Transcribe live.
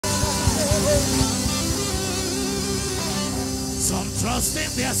Some trust in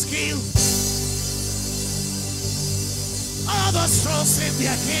their skill, others trust in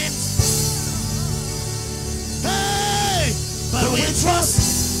their gifts. Hey, but we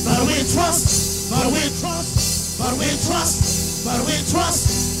trust, but we trust, but we trust, but we trust, but we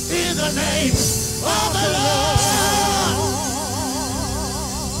trust in the name of the Lord.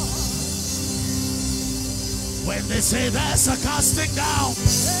 When they say there's a casting down,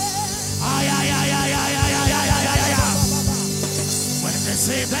 when they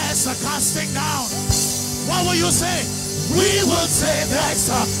say there's a casting down, what will you say? We will say there's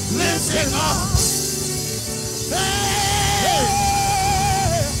a lifting up. Hey!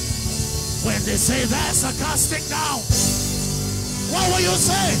 When they say there's a casting down, what will you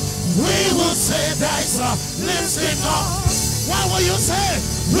say? We will say there's a lifting up. What will you say?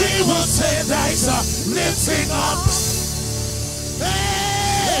 We will say there's a lifting up.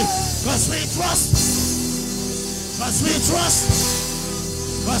 Hey! Because we trust. Because we trust.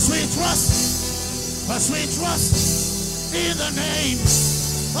 Because we trust. Because we trust in the name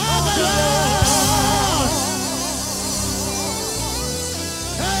of the Lord.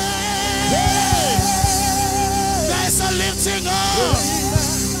 Hey! There's a lifting up.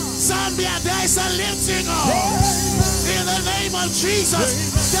 Zambia, there's a lifting up. In the name of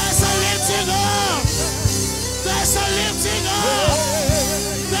Jesus, there's a lifting up. There's a lifting up.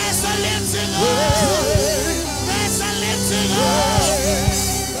 There's a lifting up. There's a lifting up.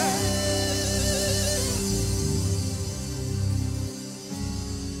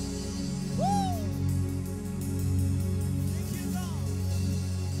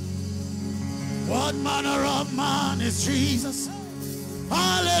 What manner of man is Jesus?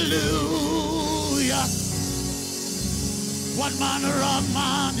 Hallelujah. What manner of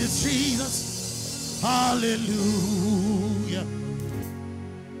man is Jesus? Hallelujah.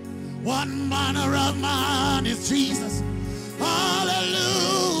 What manner of man is Jesus? Hallelujah.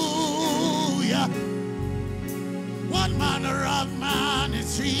 What manner of man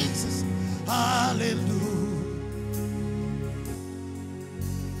is Jesus? Hallelujah.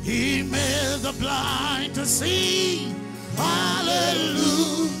 He made the blind to see.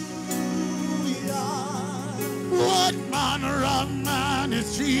 Hallelujah. What manner of man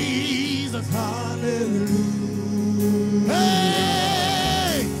is Jesus? Hallelujah.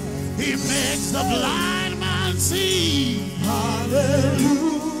 Hey, he makes the blind man see. Hallelujah.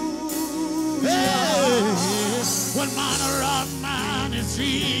 Hey, what manner of man is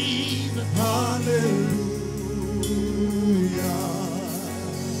Jesus? Hallelujah.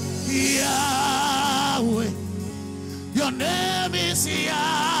 Yahweh, your name is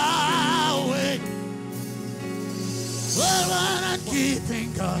Yahweh. Well, and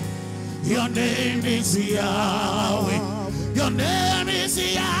keeping God, your name is Yahweh. Your name is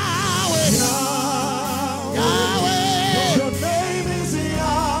Yahweh. Yahweh. Your name is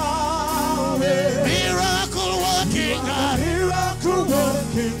Yahweh. Miracle working God. Miracle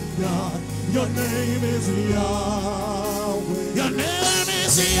working God. Your name is Yahweh. Your name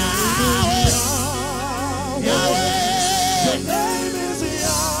is Yahweh. Yahweh. Your name is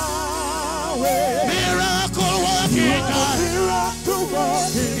Yahweh. Miracle working God. Miracle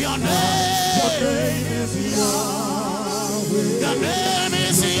working. Your name is Yahweh. Your name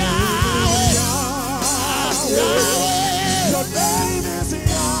is Yahweh. Yahweh. Your name is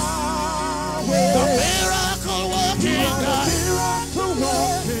Yahweh. The miracle working God. Miracle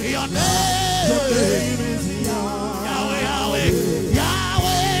working. Your name is Yahweh. Yahweh.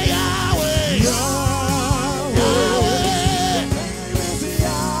 Yahweh. Yahweh. Yahweh.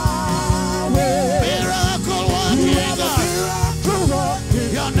 Miracle working God.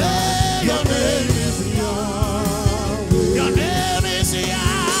 Your name is Yahweh. Your name is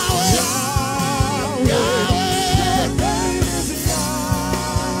Yahweh. Yahweh.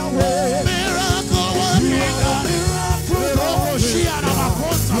 Miracle working God.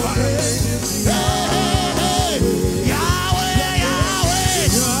 Yahweh. Yahweh.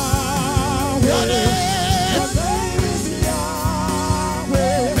 Your name is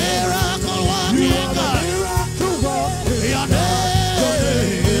Yahweh. Miracle working God. Your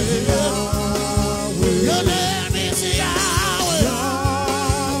name is Yahweh. Your name is Yahweh.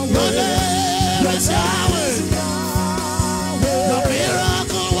 Your name is Yahweh. The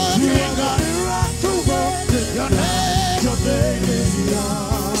miracle working God. Your name is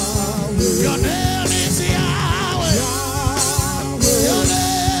Yahweh. Your name is Yahweh. Your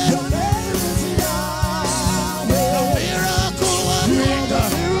name is Yahweh. The miracle working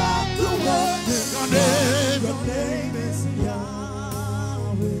God. Your name is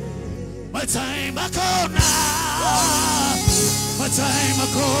Yahweh. My time I go now. My time I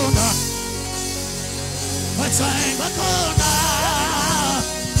go now.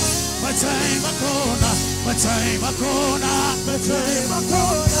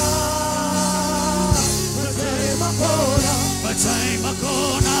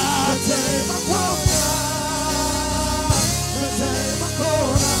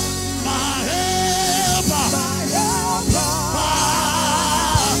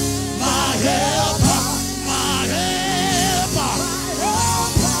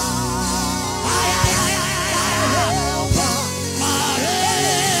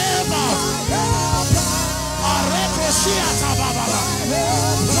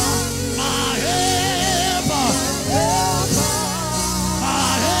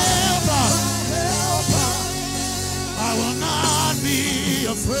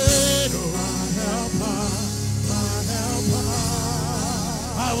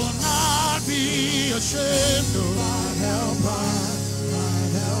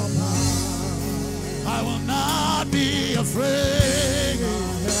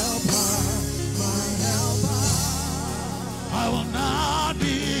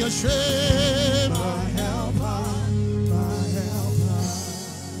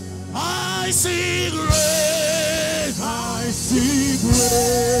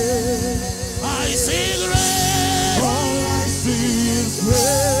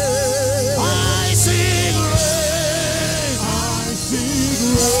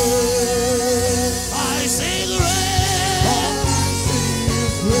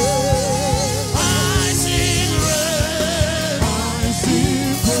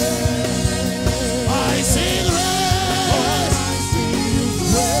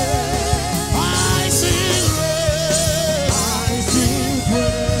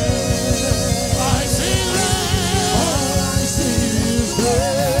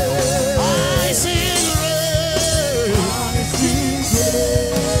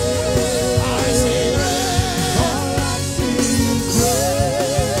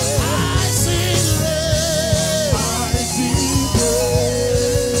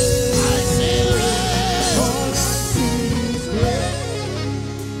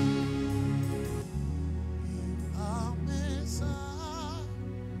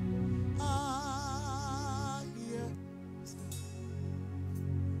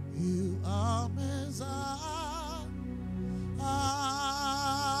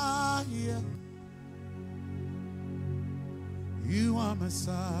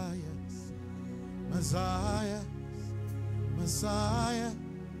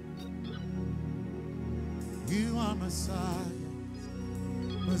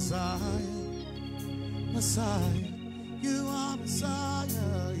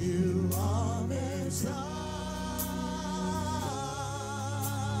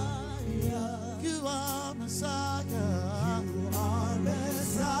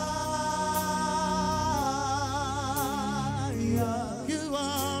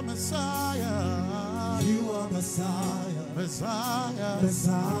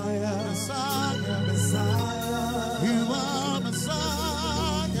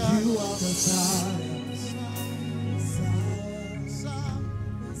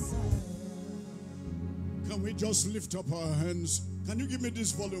 Just lift up our hands. Can you give me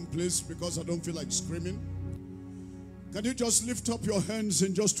this volume, please? Because I don't feel like screaming. Can you just lift up your hands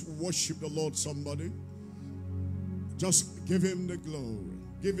and just worship the Lord, somebody? Just give him the glory.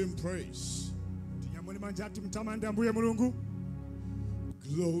 Give him praise.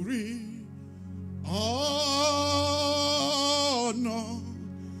 Glory, honor,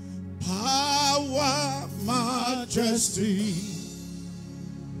 power, majesty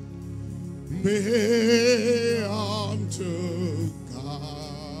be unto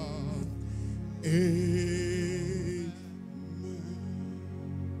God. Amen.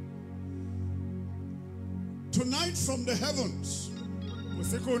 Tonight from the heavens,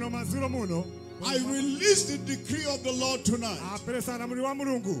 I release the decree of the Lord tonight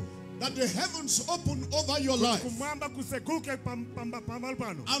that the heavens open over your life, and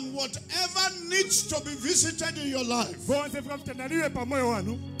whatever needs to be visited in your life tonight,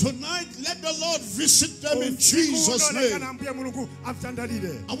 let the Lord visit them in Jesus' name.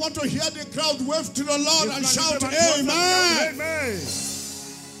 I want to hear the crowd wave to the Lord and shout amen.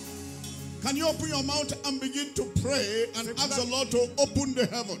 Can you open your mouth and begin to pray and ask the Lord to open the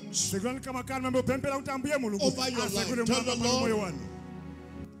heavens over your life? Tell the Lord,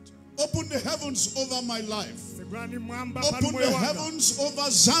 open the heavens over my life. Open the heavens over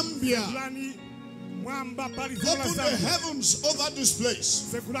Zambia. Open the heavens over this place.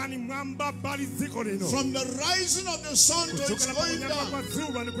 From the rising of the sun to its going down,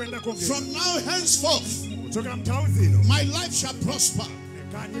 from now henceforth, my life shall prosper.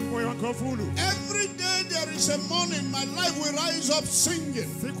 Every every day there is a morning, my life will rise up singing.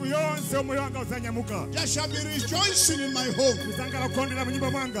 There shall be rejoicing in my home.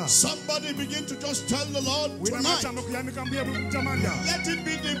 Somebody begin to just tell the Lord tonight, let it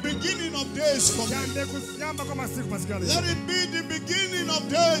be the beginning of days for me. Let it be the beginning of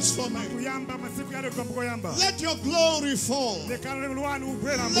days for me. Let your glory fall. Let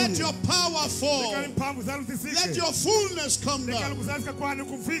your power fall. Let your fullness come down.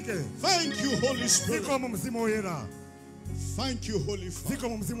 Thank you, Holy Spirit. Thank you, Holy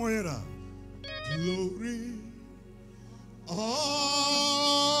Father. Glory,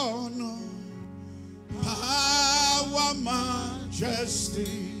 honor, power,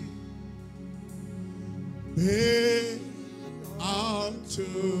 majesty be unto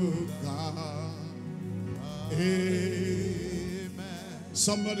God. Amen.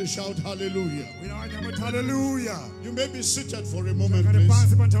 Somebody shout hallelujah. Hallelujah. You may be seated for a moment,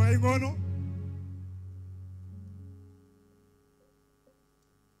 please.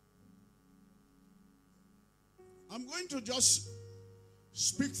 I'm going to just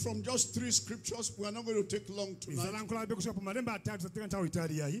speak from just 3 scriptures. We are not going to take long tonight.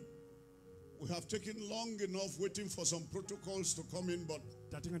 We have taken long enough waiting for some protocols to come in, but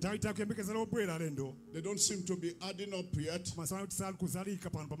they don't seem to be adding up yet. I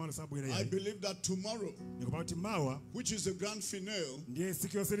believe that tomorrow, which is the grand finale,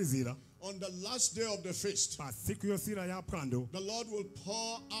 on the last day of the feast, the Lord will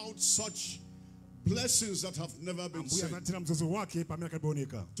pour out such blessings that have never been seen. Tonight,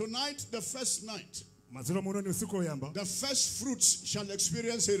 the first night, the first fruits shall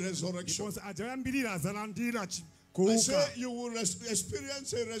experience a resurrection. I say you will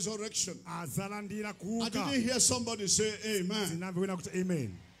experience a resurrection. I didn't hear somebody say amen.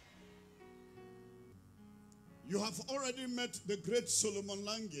 Amen. You have already met the great Solomon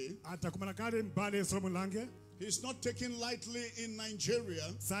Lange. He's not taken lightly in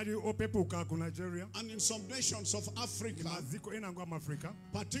Nigeria and in some nations of Africa,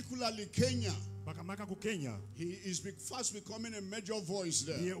 particularly Kenya. He is fast becoming a major voice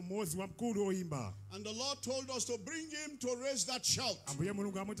there. And the Lord told us to bring him to raise that shout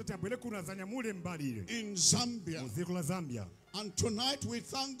in Zambia. And tonight we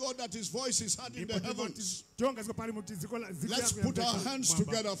thank God that his voice is heard in the heavens. Let's put our hands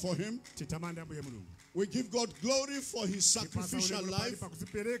together for him. We give God glory for his sacrificial life.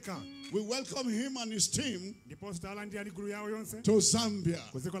 We welcome him and his team to Zambia,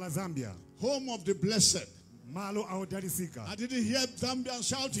 home of the blessed. I didn't hear Zambia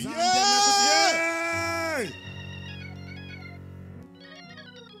shouting, yay!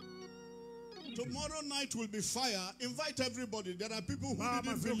 Tomorrow night will be fire. Invite everybody. There are people who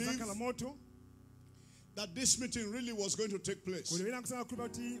didn't believe that this meeting really was going to take place.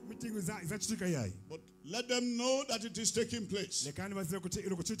 But let them know that it is taking place. I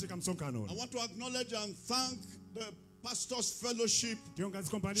want to acknowledge and thank the Pastors Fellowship Chairman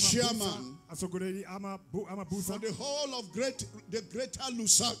for the whole of the greater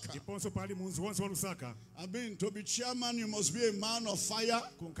Lusaka. I mean, to be chairman, you must be a man of fire,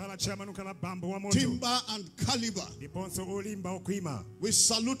 timber, and caliber. We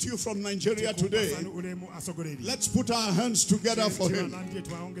salute you from Nigeria today. Let's put our hands together for him.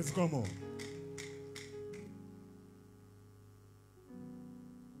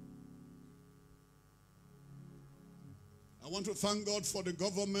 I want to thank God for the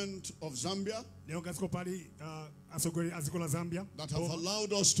government of Zambia that have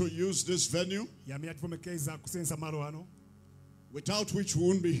allowed us to use this venue, without which we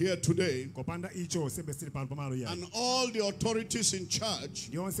wouldn't be here today, and all the authorities in charge,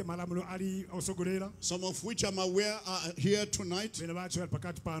 some of which I'm aware are here tonight. I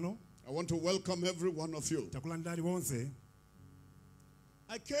want to welcome every one of you.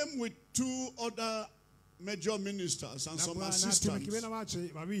 I came with 2 other major ministers and some assistants,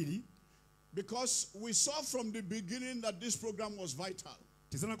 because we saw from the beginning that this program was vital.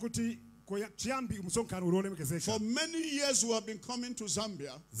 For many years we have been coming to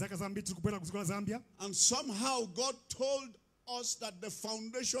Zambia, and somehow God told us that the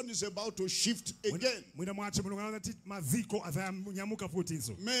foundation is about to shift again. May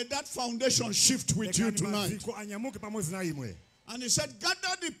that foundation shift with you tonight. And he said,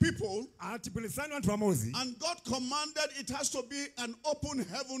 gather the people. And God commanded it has to be an open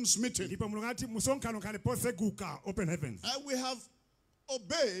heavens meeting. And we have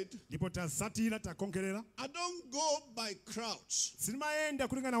obeyed. I don't go by crowds. I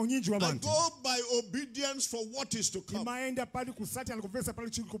go by obedience for what is to come.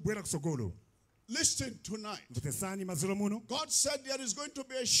 listen tonight. God said there is going to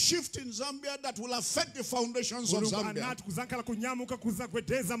be a shift in Zambia that will affect the foundations of Zambia.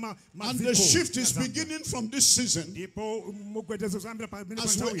 And the shift is beginning from this season.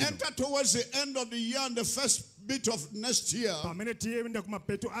 As we enter towards the end of the year and the first bit of next year, there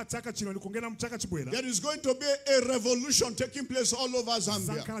is going to be a revolution taking place all over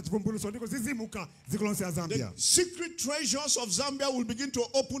Zambia. The secret treasures of Zambia will begin to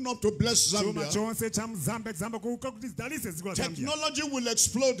open up to bless Zambia. Technology will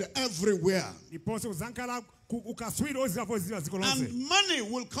explode everywhere. And money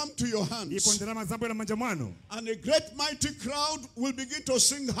will come to your hands. And a great mighty crowd will begin to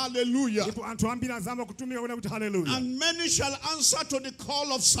sing hallelujah. And many shall answer to the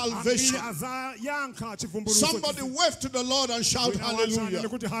call of salvation. Somebody wave to the Lord and shout hallelujah.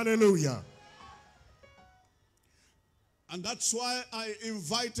 And that's why I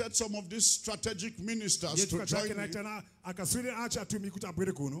invited some of these strategic ministers to join me,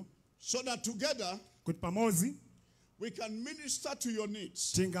 so that together we can minister to your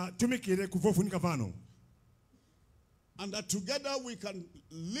needs. And that together we can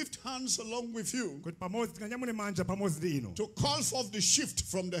lift hands along with you to call forth the shift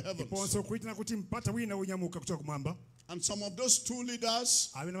from the heavens. And some of those two leaders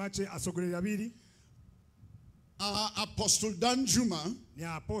are Apostle Danjuma,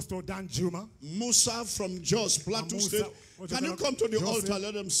 Musa from Jos, Plateau State. Can you come to the altar?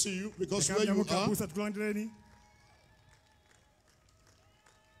 Let them see you, because where you are.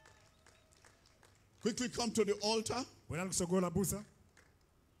 Quickly come to the altar.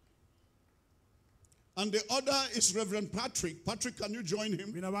 And the other is Reverend Patrick. Patrick, can you join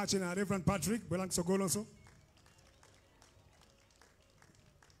him? Reverend Patrick.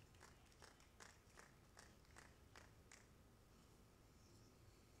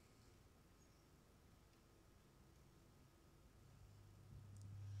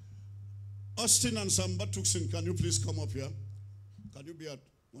 Austin and Samba Tuxin, can you please come up here? Can you be at,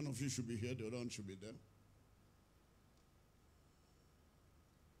 one of you should be here, the other one should be there.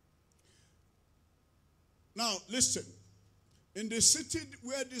 Now, listen. In the city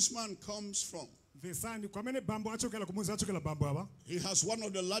where this man comes from, he has one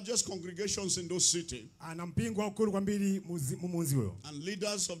of the largest congregations in those cities. And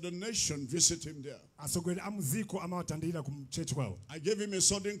leaders of the nation visit him there. I gave him a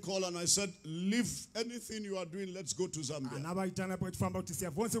sudden call and I said, leave anything you are doing, let's go to Zambia.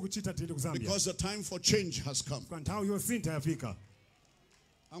 Because the time for change has come.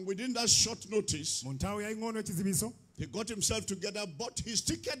 And within that short notice, he got himself together, bought his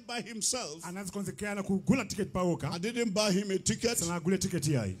ticket by himself. I didn't buy him a ticket.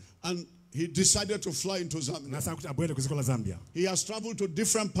 And he decided to fly into Zambia. He has traveled to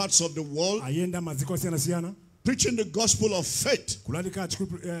different parts of the world, preaching the gospel of faith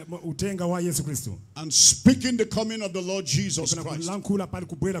and speaking the coming of the Lord Jesus Christ.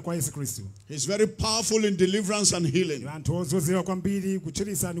 He's very powerful in deliverance and healing. And I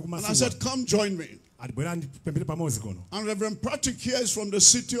said, come join me. And Reverend Patrick here is from the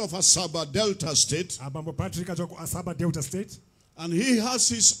city of Asaba, Delta State. And he has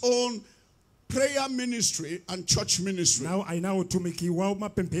his own prayer ministry and church ministry. And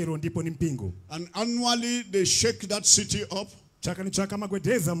annually they shake that city up.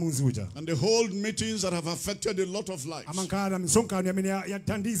 And they hold meetings that have affected a lot of lives.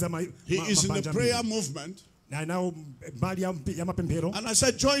 He is in the prayer movement. And I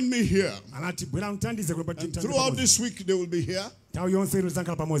said, join me here. And throughout this week they will be here. And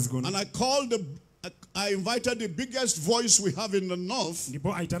I invited the biggest voice we have in the north.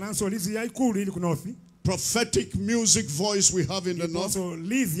 Prophetic music voice we have in the north.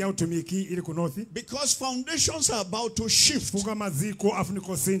 Because foundations are about to shift.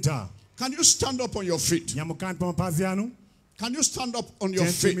 Can you stand up on your feet? Can you stand up on your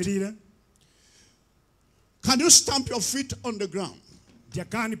feet? Can you stamp your feet on the ground?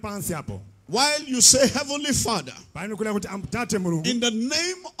 While you say, Heavenly Father, in the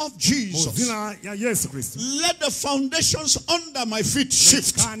name of Jesus, let the foundations under my feet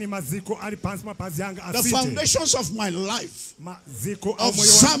shift. The foundations of my life, of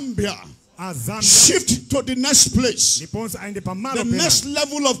Zambia, shift to the next place, the next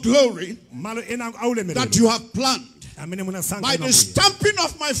level of glory that you have planned. By the stamping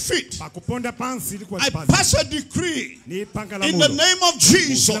of my feet, I pass a decree in the name of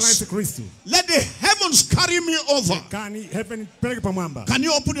Jesus. Let the heavens carry me over. Can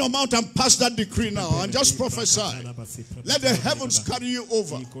you open your mouth and pass that decree now and just prophesy? Let the heavens carry you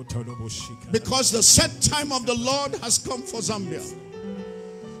over. Because the set time of the Lord has come for Zambia.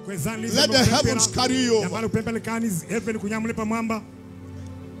 Let the heavens carry you over.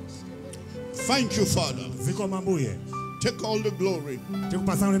 Thank you, Father. Take all the glory.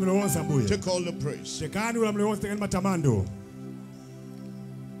 Take all the praise.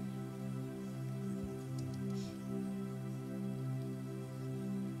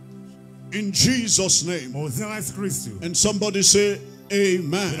 In Jesus' name. And somebody say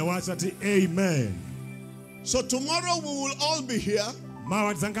amen. Amen. So tomorrow we will all be here.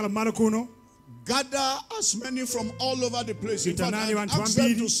 Gather as many from all over the place. In fact, I ask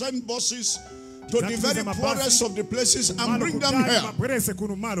them to send buses to the very poorest of the places and bring them here.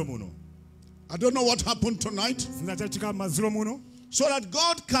 I don't know what happened tonight. So that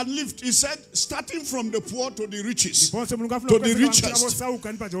God can lift, he said, starting from the poor to the richest, to the richest.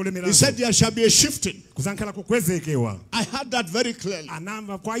 He said there shall be a shifting. I heard that very clearly.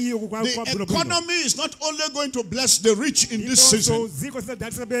 The economy is not only going to bless the rich in this season.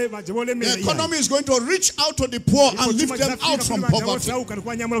 The economy is going to reach out to the poor and lift them out from poverty.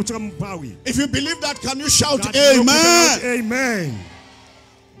 If you believe that, can you shout amen? Amen.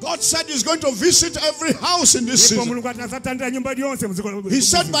 God said he's going to visit every house in this season. He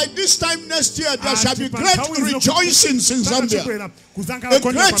said by this time next year there shall be great rejoicings in Zambia. A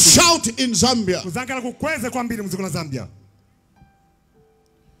great shout in Zambia.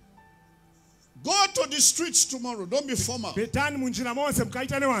 Go to the streets tomorrow. Don't be formal. Call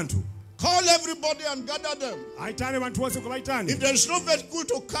everybody and gather them. If there is no vehicle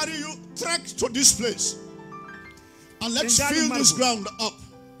to carry you, trek to this place. And let's fill this ground up.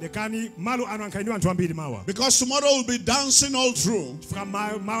 Because tomorrow we'll be dancing all through.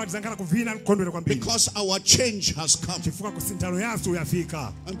 Because our change has come.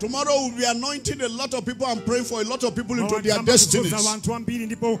 And tomorrow we'll be anointing a lot of people and praying for a lot of people into their destinies.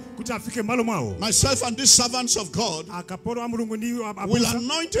 Myself and these servants of God will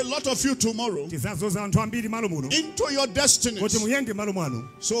anoint a lot of you tomorrow into your destinies.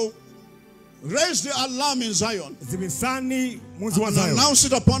 So raise the alarm in Zion and announce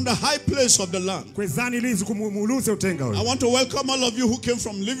it upon the high place of the land. I want to welcome all of you who came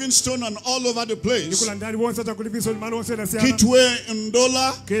from Livingstone and all over the place. Kitwe,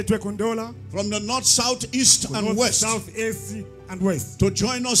 Ndola, from the north, south, east, and west. To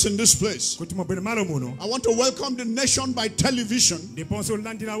join us in this place. I want to welcome the nation by television. In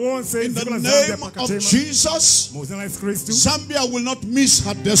the name of Jesus, Zambia will not miss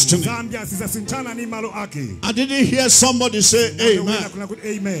her destiny. I didn't hear somebody say amen.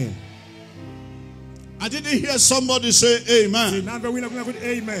 I didn't hear somebody say amen.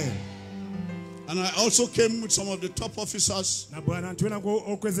 And I also came with some of the top officers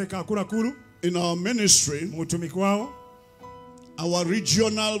in our ministry. Our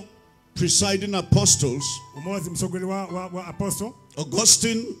regional presiding apostles.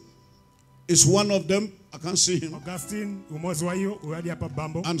 Augustine is one of them. I can't see him. And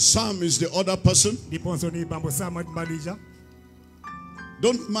Sam is the other person.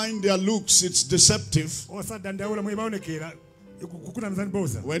 Don't mind their looks, it's deceptive.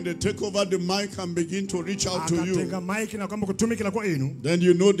 When they take over the mic and begin to reach out to you, then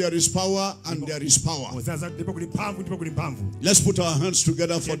you know there is power and there is power. Let's put our hands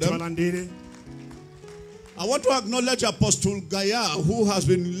together for them. I want to acknowledge Apostle Gaya, who has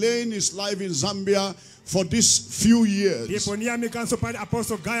been laying his life in Zambia for these few years.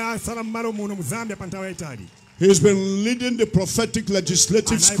 He's been leading the prophetic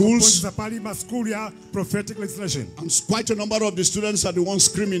legislative schools. And quite a number of the students are the ones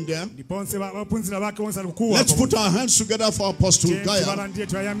screaming there. Let's put our hands together for Apostle Gaya.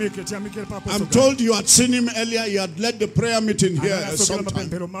 I'm told you had seen him earlier. He had led the prayer meeting here at some time.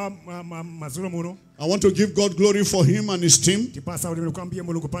 I want to give God glory for him and his team.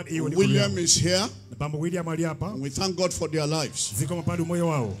 William is here. And we thank God for their lives.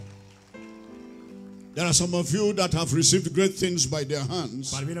 There are some of you that have received great things by their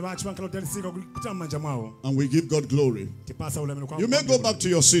hands. And we give God glory. You may go back to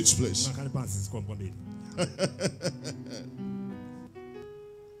your seats, please.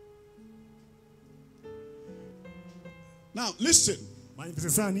 Now, listen.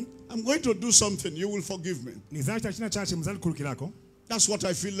 I'm going to do something. You will forgive me. That's what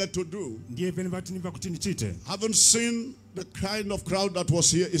I feel led to do. Haven't seen the kind of crowd that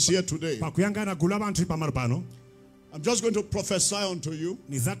is here today. I'm just going to prophesy unto you.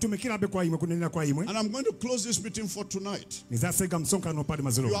 And I'm going to close this meeting for tonight. You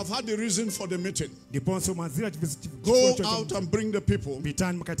have had the reason for the meeting. Go out and bring the people.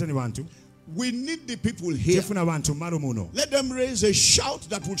 We need the people here. Let them raise a shout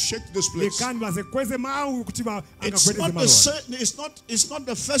that will shake this place. It's not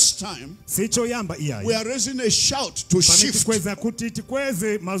the first time we are raising a shout to shift.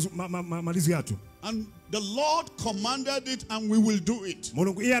 And the Lord commanded it, and we will do it.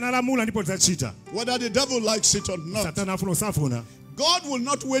 Whether the devil likes it or not. God will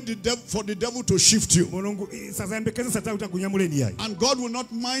not wait for the devil to shift you. And God will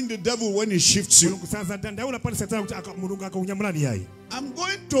not mind the devil when he shifts you. I'm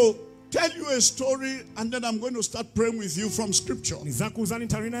going to tell you a story, and then I'm going to start praying with you from scripture. And we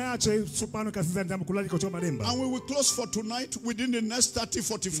will close for tonight within the next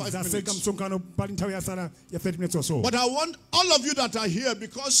 30-45 minutes. But I want all of you that are here,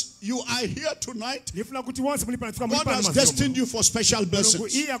 because you are here tonight, God has destined you for special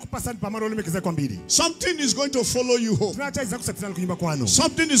blessings. Something is going to follow you home.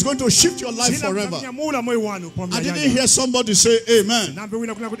 Something is going to shift your life forever. I didn't hear somebody say amen.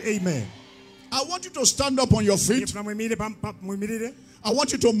 Amen. I want you to stand up on your feet. I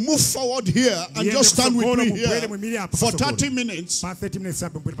want you to move forward here and just stand with me here for 30 minutes as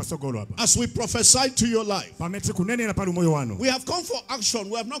we prophesy to your life. We have come for action.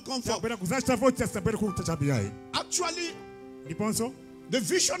 We have not come for... Actually, the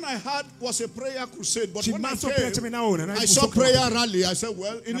vision I had was a prayer crusade, but when I came, I saw prayer rally. I said,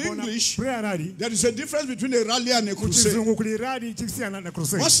 well, in English, there is a difference between a rally and a crusade.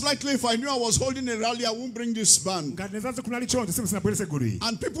 Most likely, if I knew I was holding a rally, I wouldn't bring this band. And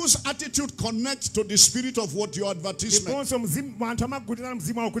people's attitude connects to the spirit of what your advertisement. A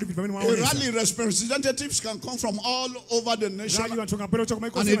rally, representatives can come from all over the nation, and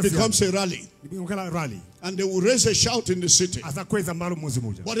it becomes a rally. And they will raise a shout in the city. But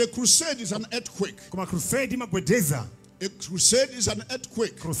a crusade is an earthquake. A crusade is an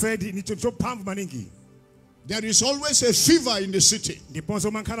earthquake. There is always a fever in the city. Vehicles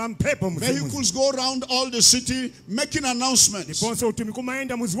go around all the city making announcements. And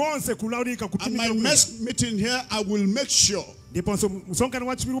my next meeting here, I will make sure that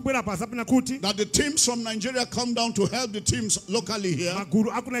the teams from Nigeria come down to help the teams locally here. And we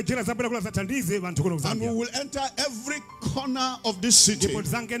will enter every corner of this city.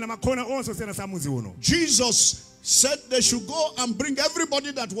 Jesus said they should go and bring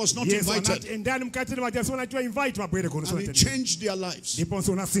everybody that was not invited. And he changed their lives. I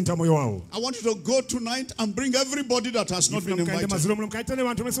want you to go tonight and bring everybody that has not been invited.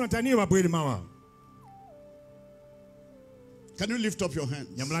 Can you lift up your hands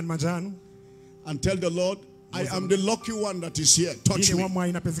and tell the Lord, I am the lucky one that is here. Touch me.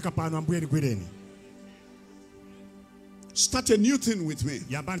 Start a new thing with me.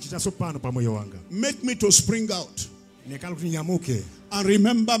 Make me to spring out. And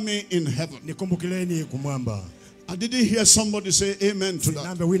remember me in heaven. I didn't hear somebody say amen to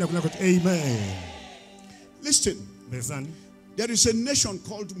that. Amen. Listen. There is a nation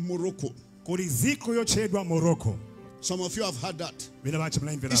called Morocco. Some of you have heard that.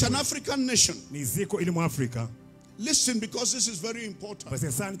 It's an African nation. Listen, because this is very important.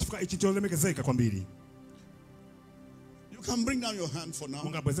 You can bring down your hand for now.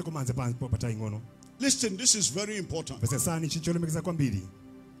 Listen, this is very important.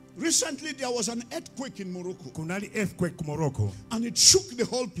 Recently, there was an earthquake in Morocco. And it shook the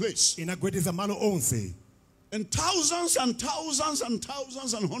whole place. And thousands and thousands and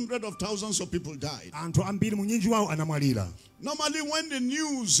thousands and hundreds of thousands of people died. Normally, when the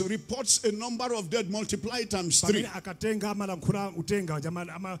news reports a number of dead, multiply times 3.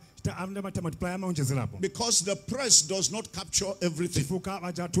 Because the press does not capture everything.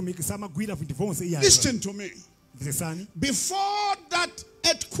 Listen to me. Before that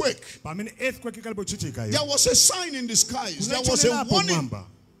earthquake, there was a sign in the skies. There was a warning.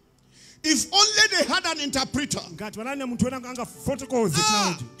 If only they had an interpreter,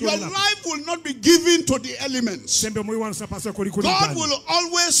 your life will not be given to the elements. God will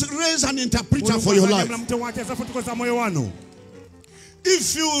always raise an interpreter for your life.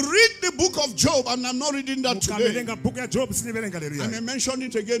 If you read the book of Job, and I'm not reading that today, I may mention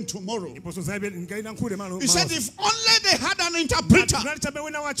it again tomorrow. He said if only they had an interpreter,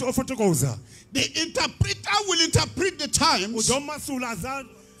 the interpreter will interpret the times,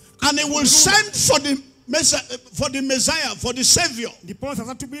 and he will send for the Messiah, for the Savior. And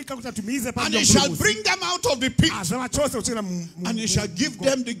he shall bring them out of the pit. And he shall give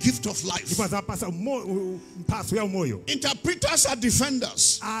them the gift of life. Interpreters are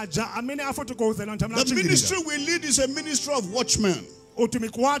defenders. The ministry we lead is a ministry of watchmen.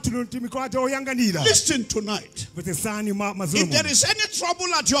 Listen tonight. If there is any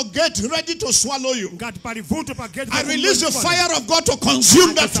trouble at your gate ready to swallow you, I release the fire of God to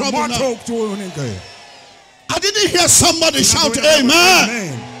consume that trouble now. I didn't hear somebody shout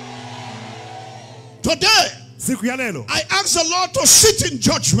amen. Today, I ask the Lord to sit in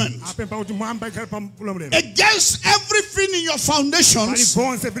judgment against everything in your foundations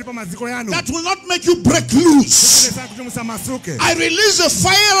that will not make you break loose. I release the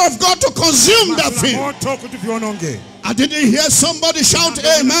fire of God to consume that thing. I didn't hear somebody shout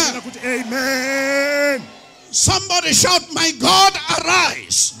amen. Amen. Somebody shout, my God,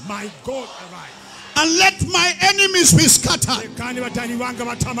 arise. My God, arise. And let my enemies be scattered. And let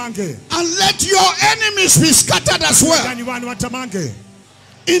your enemies be scattered as well.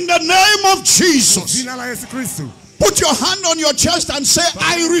 In the name of Jesus. Put your hand on your chest and say,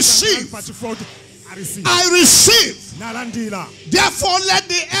 I receive. I receive. Therefore let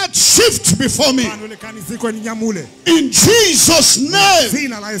the earth shift before me. In Jesus' name.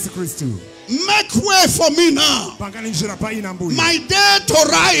 Make way for me now. My day to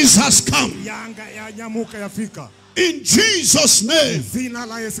rise has come. In Jesus' name.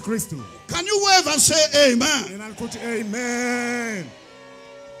 Can you wave and say amen? Amen.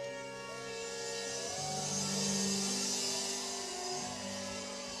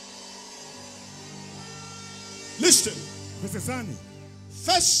 Listen.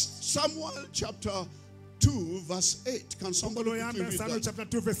 1 Samuel chapter 2 verse 8. Can somebody read that? Chapter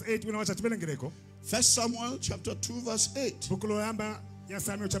 2 verse 8. 1 Samuel chapter 2 verse 8.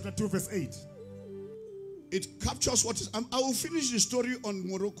 Samuel chapter 2 verse 8. It captures what is. I will finish the story on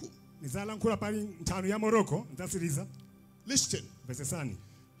Morocco. Listen.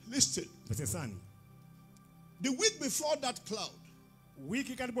 Listen. The week before that cloud,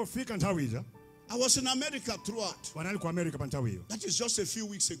 I was in America throughout. That is just a few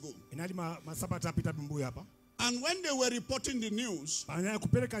weeks ago. And when they were reporting the news,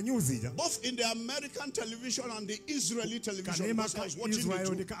 both in the American television and the Israeli television, I was watching the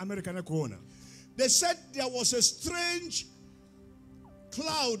two, they said there was a strange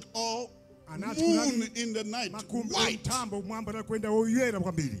cloud or moon in the night, white,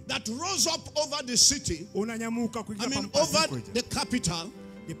 that rose up over the city, over the capital,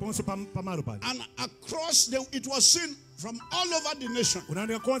 and across it was seen from all over the nation. And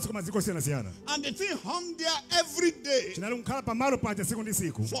the thing hung there every day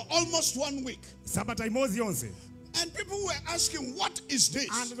for almost 1 week. And people were asking, what is this?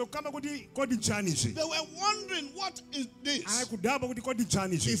 They were wondering, what is this?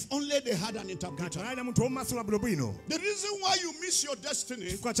 If only they had an interpreter. The reason why you miss your destiny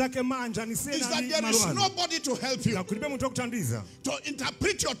is that there is nobody to help you, to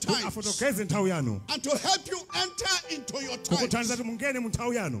interpret your times, and to help you enter into your times, to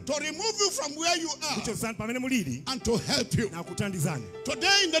remove you from where you are, and to help you.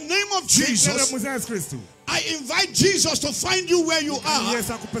 Today, in the name of Jesus, I invite Jesus to find you where you are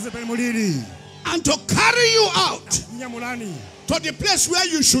and to carry you out to the place where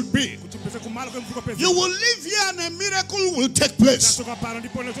you should be. You will live here and a miracle will take place.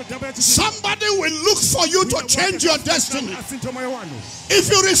 Somebody will look for you to change your destiny. If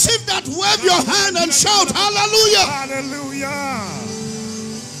you receive that, wave your hand and shout hallelujah. Hallelujah.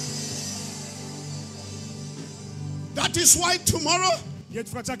 That is why tomorrow you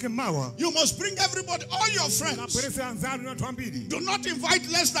must bring everybody, all your friends. Do not invite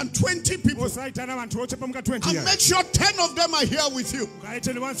less than 20 people. And make sure 10 of them are here with you. Get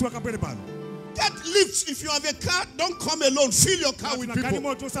lifts. If you have a car, don't come alone. Fill your car with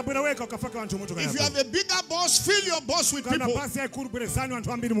people. If you have a bigger bus, fill your bus with people. But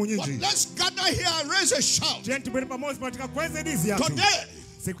let's gather here and raise a shout. Today,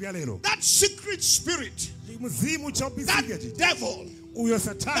 that secret spirit, that devil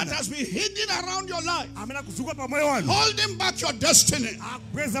that has been hidden around your life, holding back your destiny, I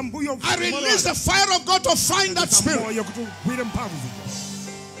release the fire of God to find that spirit.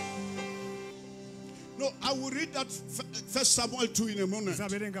 No, I will read that 1 Samuel 2 in a moment. But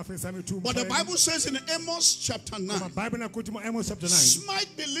the Bible says in Amos chapter 9, smite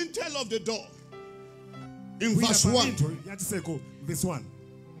the lintel of the door. In verse 1.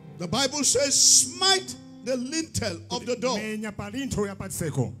 The Bible says, smite the lintel of the door.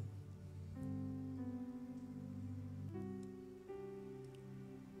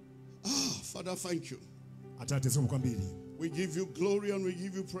 Ah, Father, thank you. We give you glory and we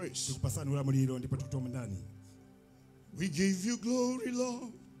give you praise. We give you glory,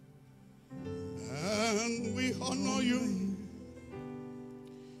 Lord, and we honor you.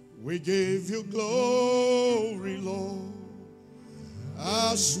 We give you glory, Lord,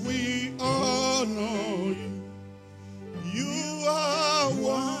 as we honor you. You are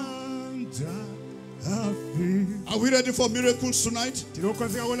wonderful. Are we ready for miracles tonight?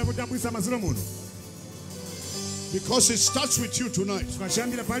 Because it starts with you tonight.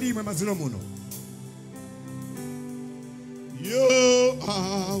 You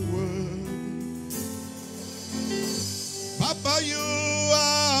are worthy. Papa, you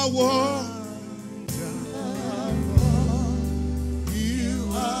are wonderful. You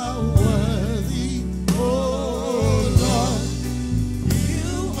are worthy, oh Lord.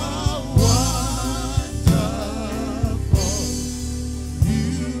 You are wonderful.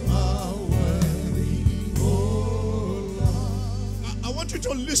 You are worthy, oh Lord. I want you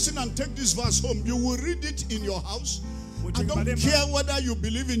to listen and take this verse home. You will read it in your house. I don't care whether you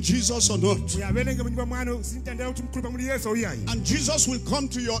believe in Jesus or not. And Jesus will come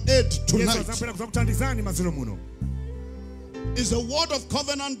to your aid tonight. It's the word of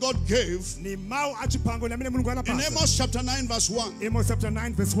covenant God gave in Amos chapter 9 verse 1. I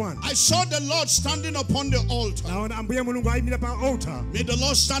saw the Lord standing upon the altar. May the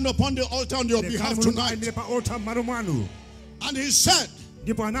Lord stand upon the altar on your behalf tonight. And he said,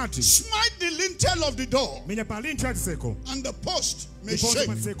 smite the lintel of the door, and the post may shake,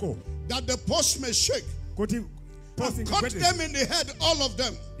 that the post may shake. And cut them in the head, all of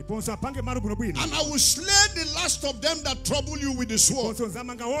them. And I will slay the last of them that trouble you with the sword. He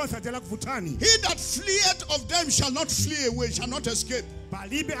that fleeth of them shall not flee away, shall not escape.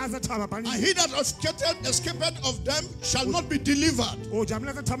 And he that escapeth of them shall not be delivered.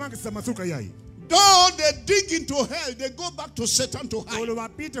 Though they dig into hell, they go back to Satan to hide.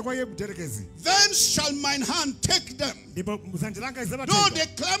 Then shall mine hand take them. Though they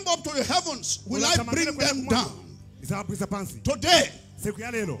climb up to the heavens, will I bring them down. Today,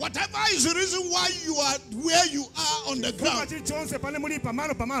 whatever is the reason why you are where you are on the ground,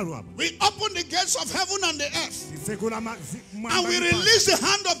 we open the gates of heaven and the earth, and we release the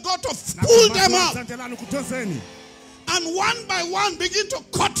hand of God to pull them out. And one by one begin to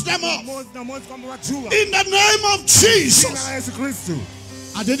cut them off. In the name of Jesus.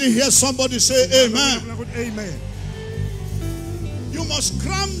 I didn't hear somebody say amen. Amen. You must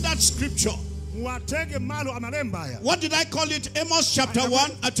cram that scripture. What did I call it? Amos chapter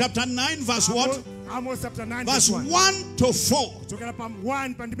 1, chapter 9 verse what? Verse 1 to 4.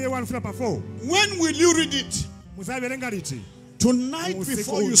 When will you read it? Tonight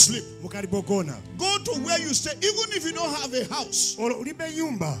before you sleep. Go to where you stay. Even if you don't have a house,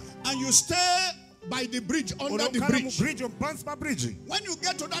 and you stay by the bridge, under the bridge. When you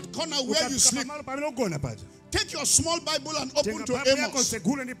get to that corner where you sleep, take your small Bible and open to Amos.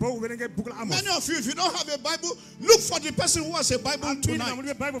 Many of you, if you don't have a Bible, look for the person who has a Bible tonight.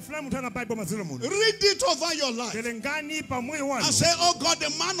 Read it over your life. And say, oh God,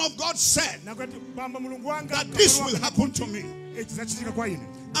 the man of God said that this will happen to me.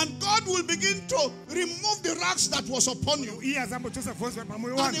 And God will begin to remove the rags that was upon you.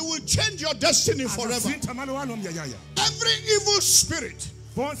 And He will change your destiny forever. Every evil spirit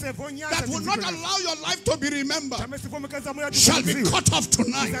that will not allow your life to be remembered shall be cut off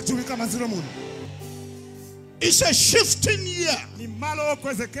tonight. It's a shifting year.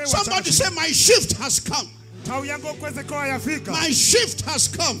 Somebody say, my shift has come. My shift has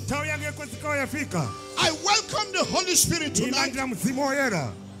come. I welcome the Holy Spirit tonight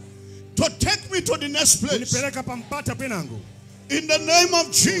to take me to the next place. In the name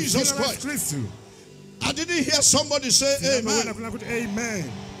of Jesus Christ. I didn't hear somebody say amen.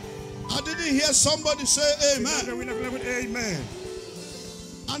 Amen. I didn't hear somebody say amen. Amen.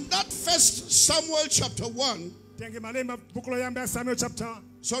 And that first Samuel chapter 1.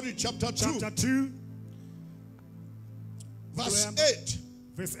 Chapter 2. Verse 8.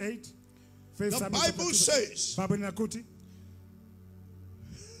 Verse 8. The Bible says,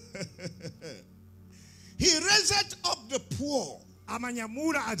 He raised up the poor out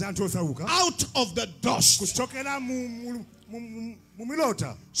of the dust.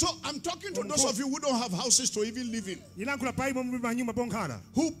 So I'm talking to those of you who don't have houses to even live in,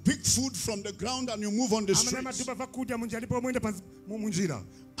 who pick food from the ground and you move on the streets.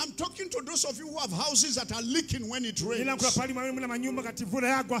 I'm talking to those of you who have houses that are leaking when it rains, and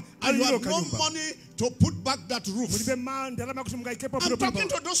you have no money to put back that roof. I'm talking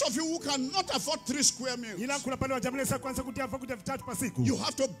to those of you who cannot afford 3 square meals. You have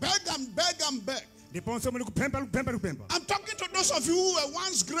to beg and beg and beg. I'm talking to those of you who were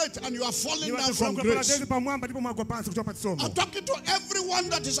once great and you are falling down from grace. I'm talking to everyone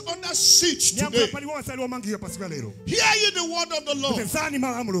that is under siege today. Hear ye the word of the Lord.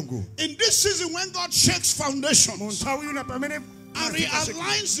 In this season when God shakes foundations, and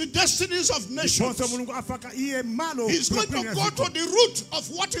realigns the destinies of nations. He's going to go to the root of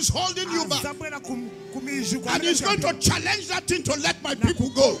what is holding you back. And he's going to challenge that thing to let my people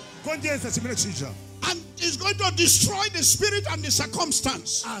go. And he's going to destroy the spirit and the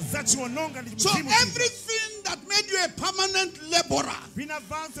circumstance. So everything that made you a permanent laborer,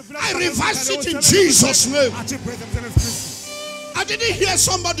 I reverse it in Jesus' name. I didn't hear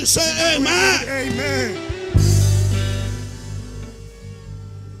somebody say amen. Amen.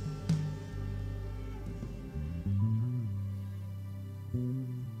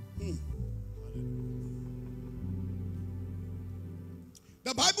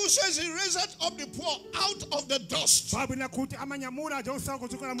 The Bible says he raised up the poor out of the dust and lifted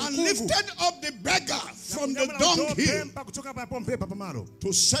up the beggar from the dunghill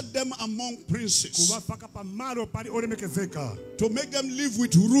to set them among princes, to make them live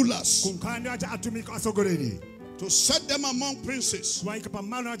with rulers, to set them among princes, and to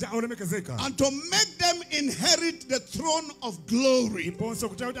make them inherit the throne of glory. For the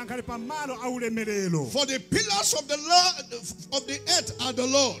pillars of the earth are the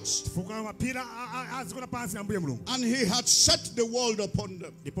Lord's, and he had set the world upon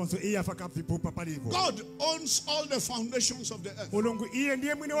them. God owns all the foundations of the earth.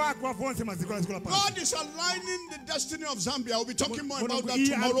 God is aligning the destiny of Zambia. We'll be talking more about that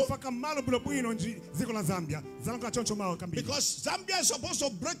tomorrow. Because Zambia is supposed to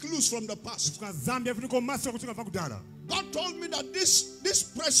break loose from the past. God told me that this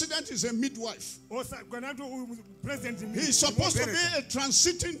president is a midwife. He's supposed to be a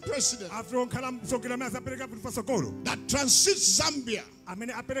transiting president that transits Zambia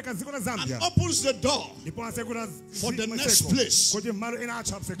and opens the door for the next place,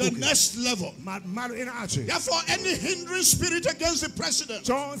 the next level. Therefore, any hindering spirit against the president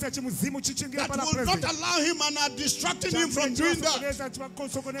that will not allow him and are distracting him from doing that,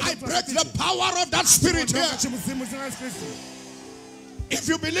 I break the power of that spirit here. If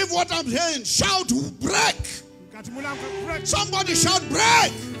you believe what I'm saying, shout break. Somebody shout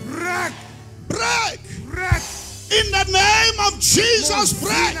break. Break. Break. Break. In the name of Jesus,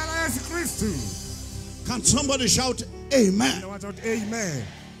 break. Can somebody shout amen? Amen.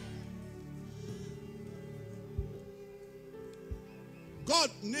 God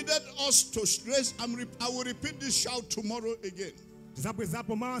needed us to raise. I will repeat this shout tomorrow again.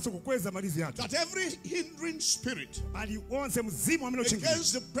 That every hindering spirit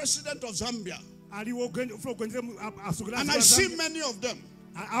against the president of Zambia, and I see many of them,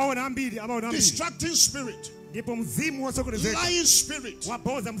 distracting spirit, lying spirit,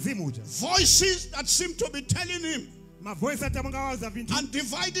 voices that seem to be telling him and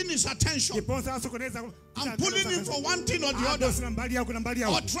dividing his attention and pulling him for one thing or the other,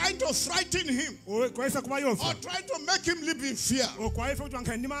 or trying to frighten him, or trying to make him live in fear.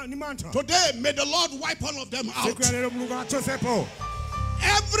 Today, may the Lord wipe all of them out.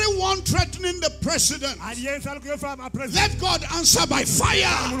 Everyone threatening the president, let God answer by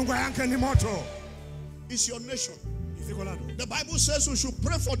fire. It's your nation. The Bible says we should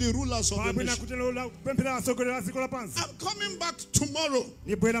pray for the rulers of the nation. I'm coming back tomorrow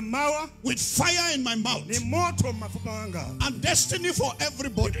with fire in my mouth and destiny for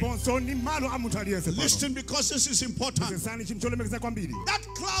everybody. Listen, because this is important. That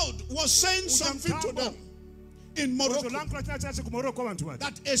cloud was saying something to them in Morocco,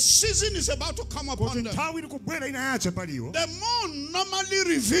 that a season is about to come upon them. The moon normally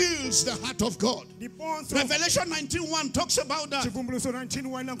reveals the heart of God. Revelation 19:1 talks about that.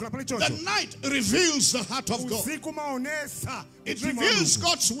 The night reveals the heart of God. It reveals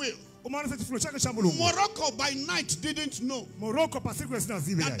God's will. Morocco by night didn't know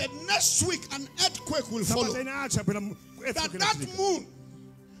that the next week an earthquake will follow. That moon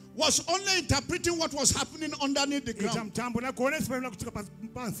was only interpreting what was happening underneath the ground. That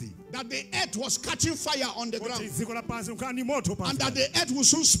the earth was catching fire on the ground. And that the earth will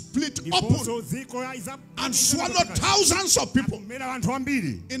soon split open and swallow thousands of people in an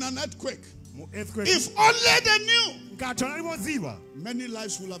earthquake. If only they knew, many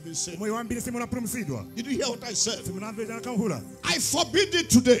lives will have been saved. Did you hear what I said? I forbid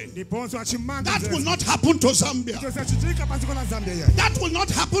it today. That will not happen to Zambia. That will not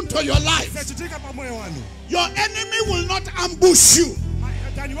happen to your life. Your enemy will not ambush you.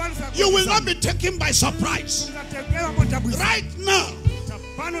 You will not be taken by surprise. Right now,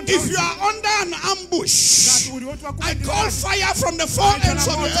 if you are under an ambush, I call fire from the four ends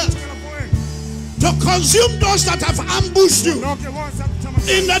of the earth to consume those that have ambushed you.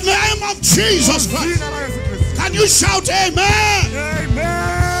 In the name of Jesus Christ. Can you shout amen?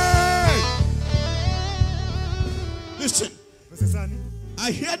 Amen. Listen,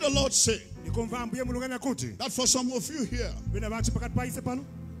 I hear the Lord say that for some of you here,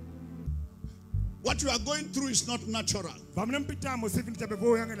 what you are going through is not natural. There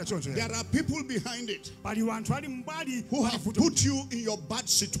are people behind it who have put you in your bad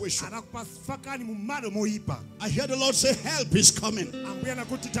situation. I hear the Lord say, help is coming.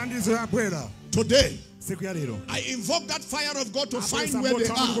 Today, I invoke that fire of God to find where they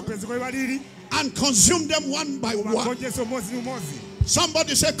are and consume them one by one.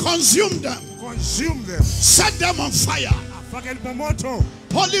 Somebody say, consume them. Consume them. Set them on fire.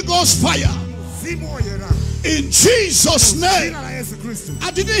 Holy Ghost fire. In Jesus' name. I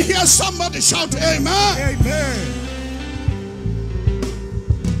didn't hear somebody shout amen. Amen.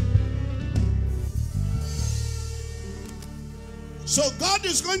 So God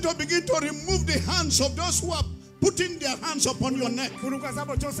is going to begin to remove the hands of those who are putting their hands upon your neck.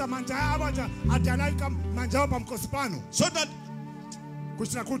 So that,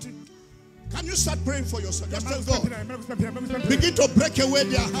 can you start praying for yourself? Just tell God, begin to break away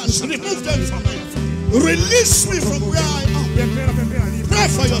their hands. Remove them from me. Release me from where I am. Pray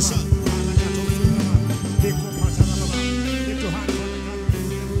for yourself.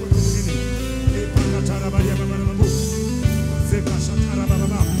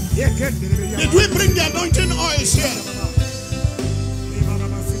 Did we bring the anointing oils here?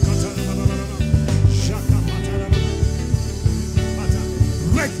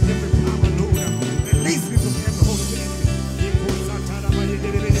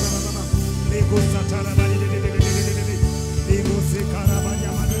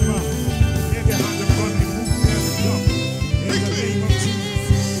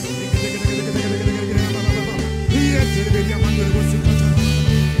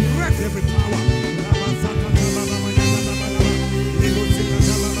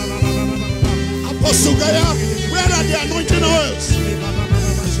 Apostle Gaya, where are the anointing oils?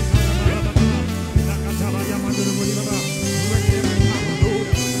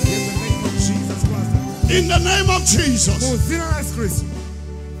 In the name of Jesus.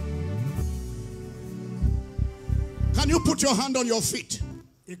 Can you put your hand on your feet?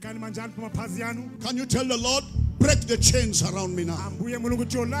 Can you tell the Lord, break the chains around me now?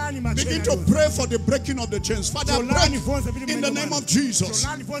 Begin to pray for the breaking of the chains. Father, break in the name of Jesus.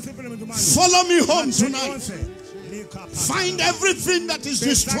 Follow me home tonight. Find everything that is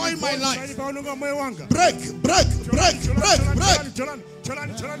destroying my life. Break, break, break, break, break.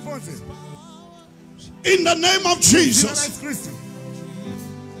 In the name of Jesus.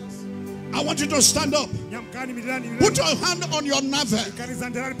 I want you to stand up. Put your hand on your navel.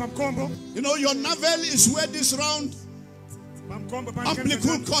 You know, your navel is where this round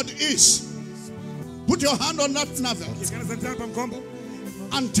umbilical cord is. Put your hand on that navel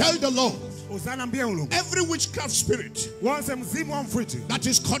and tell the Lord, every witchcraft spirit that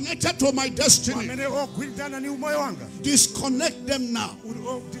is connected to my destiny, disconnect them now.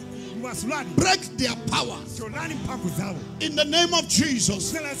 Break their power in the name of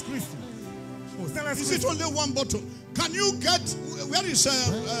Jesus. Is it only one bottle? Can you get, where is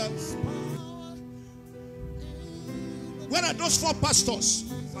where are those 4 pastors?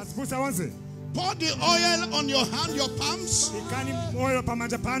 Pour the oil on your hand, your palms,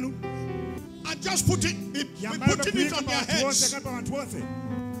 and just put it, putting it on their heads.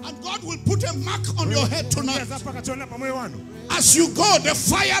 And God will put a mark on your head tonight. As you go, the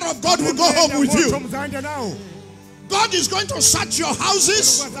fire of God will go home with you. God is going to search your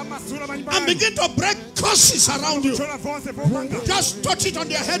houses and begin to break curses around you. Just touch it on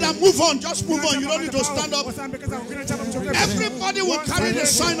their head and move on. Just move on. You don't need to stand up. Everybody will carry the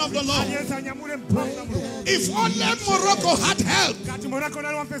sign of the Lord. If only Morocco had help,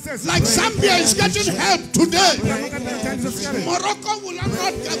 like Zambia is getting help today, Morocco will have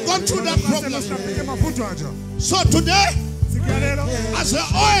not gone through that problem. So today, as the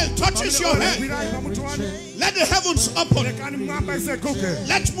oil touches your head, let the heavens open.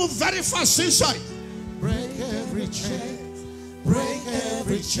 Let's move very fast inside. Break every chain. Break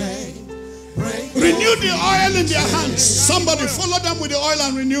every chain. Renew the oil in their hands. Somebody follow them with the oil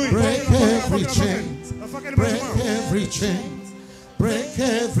and renew it. Break every chain. Break every chain. Break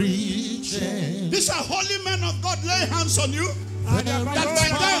every chain. These are holy men of God. Lay hands on you. That by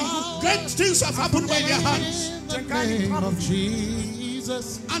them great things have happened by their hands. In the name of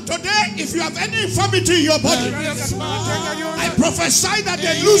Jesus. And today, if you have any infirmity in your body, I prophesy that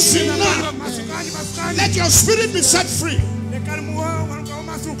they lose it now. Let your spirit be set free. There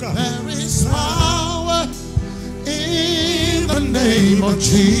is power in the name of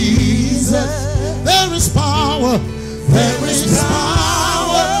Jesus. There is power. There is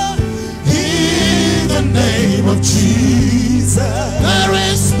power in the name of Jesus.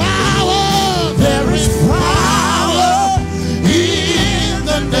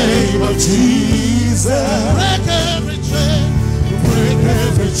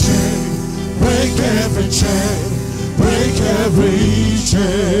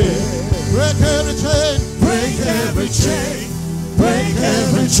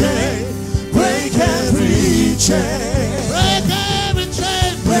 chain, break every chain, break every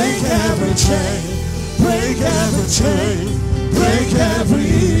chain, break every chain, break every chain, break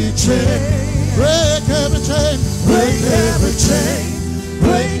every chain, break every chain, break every chain,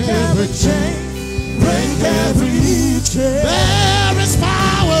 break every chain, break every chain. There is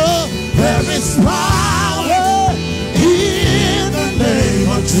power, there is power in the name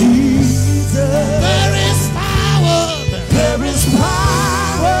of Jesus. There is power, there is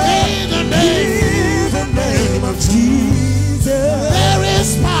power in the name of Jesus. There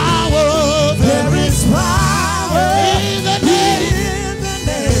is power, there is power in the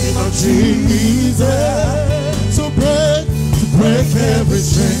name of Jesus. So break every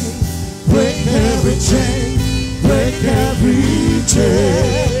chain, break every chain, break every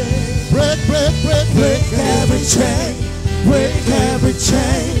chain. Break every chain, break every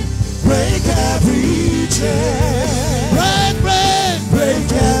chain, break every chain.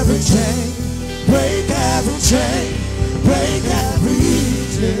 Break every chain, break every chain, break every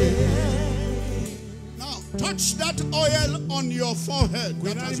chain. Now touch that oil on your forehead.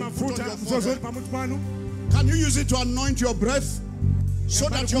 That has been put on your forehead. Can you use it to anoint your breath? So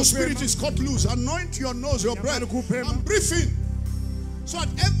that your spirit is cut loose. Anoint your nose, your breath, and breathe in. So that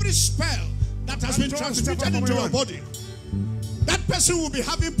every spell that has been transmitted into your body, that person will be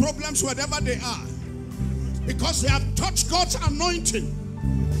having problems wherever they are. Because they have touched God's anointing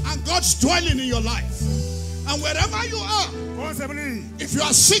and God's dwelling in your life. And wherever you are, if you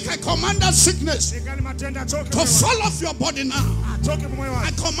are sick, I command that sickness to fall off your body now.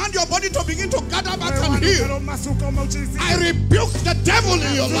 I command your body to begin to gather back and heal. I rebuke the devil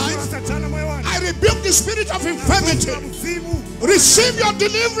in your life. I rebuke the spirit of infirmity. Receive your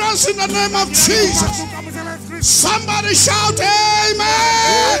deliverance in the name of Jesus. Somebody shout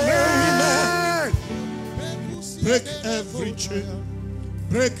amen. Break every chain.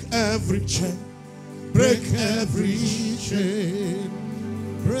 Break every chain. Break every chain.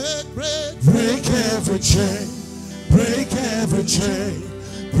 Break every chain. Break every chain.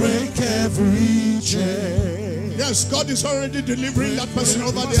 Break every chain. Yes, God is already delivering that person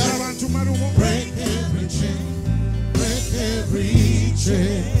over there. Break every chain. Break every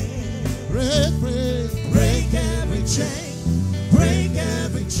chain. Break every chain. Break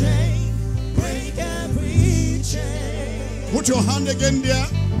every chain. Break every chain. Put your hand again there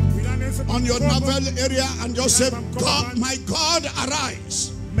on your navel area and just say, God, my God,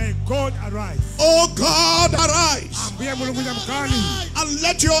 arise. May God arise. Oh God, arise. And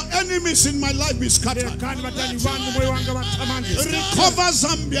let your enemies in my life be scattered. Recover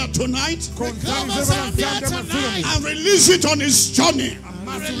Zambia tonight. And release it on its journey.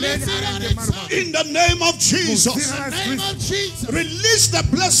 In the name of Jesus. Release the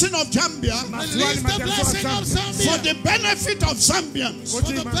blessing of Zambia for the benefit of Zambians.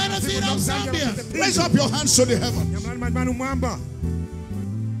 Raise up your hands to the heavens.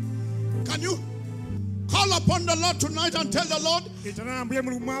 Can you call upon the Lord tonight and tell the Lord,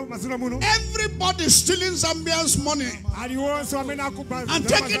 everybody stealing Zambians' money and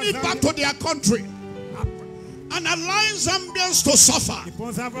taking it back to their country and allowing Zambians to suffer.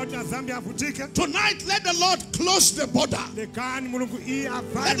 Tonight, let the Lord close the border. Let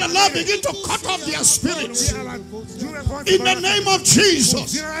the Lord begin to cut off their spirits. In the name of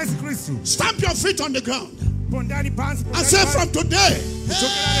Jesus. Stamp your feet on the ground and say, from today,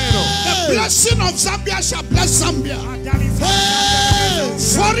 the blessing of Zambia shall bless Zambia.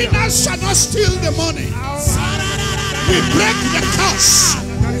 Foreigners shall not steal the money. We break the curse.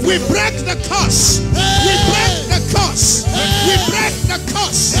 We break the curse. We break the curse. We break the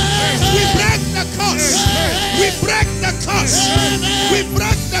curse. We break the curse. We break the curse. We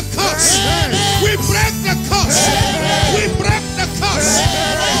break the curse. We break the curse. We break the curse.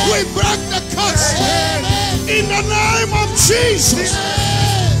 We break the curse. In the name of Jesus.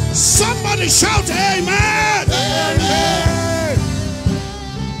 Somebody shout amen.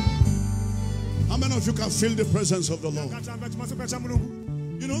 How many of you can feel the presence of the Lord?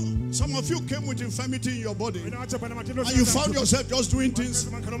 You know, some of you came with infirmity in your body and you found yourself just doing things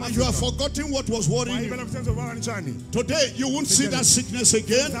and you have forgotten what was worrying you. Today, you won't see that sickness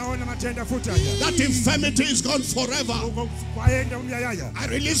again. That infirmity is gone forever. I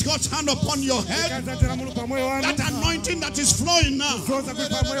release God's hand upon your head. That anointing that is flowing now.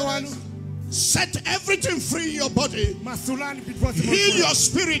 Set everything free in your body. Heal your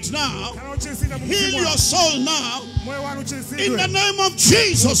spirit now. Heal your soul now. In the name of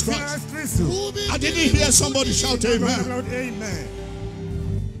Jesus Christ. I didn't hear somebody shout amen.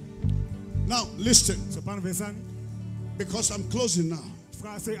 Now listen. Because I'm closing now.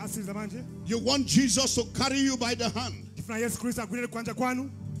 You want Jesus to carry you by the hand.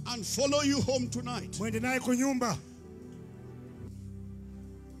 and follow you home tonight.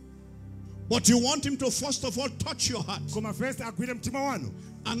 But you want him to first of all touch your heart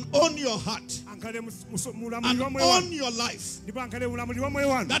and own your heart and own your life.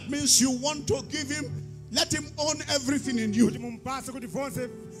 That means you want to give him, let him own everything in you,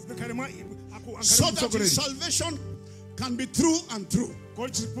 so that his salvation can be true and true.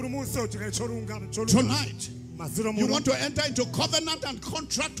 Tonight, you want to enter into covenant and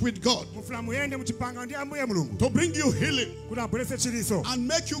contract with God to bring you healing and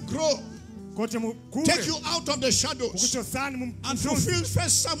make you grow, take you out of the shadows and fulfill 1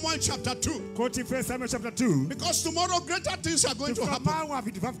 Samuel chapter 2. Because tomorrow greater things are going to happen.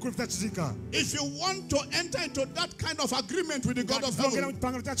 If you want to enter into that kind of agreement with the God of heaven,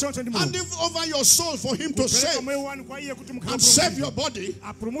 handing over your soul for him to save and save your body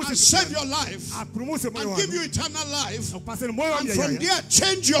and save your life and give you eternal life, and from there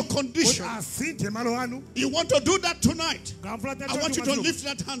change your condition. You want to do that tonight? I want you to lift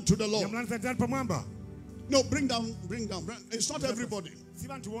that hand to the Lord. No, bring down. It's not everybody.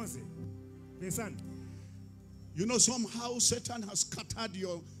 You know, somehow Satan has scattered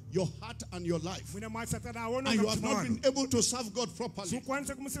your heart and your life, and you have not been able to serve God properly.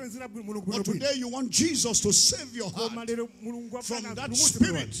 But today you want Jesus to save your heart from that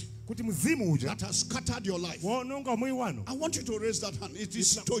spirit that has scattered your life. I want you to raise that hand. It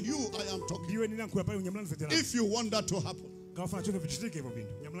is to you I am talking. If you want that to happen.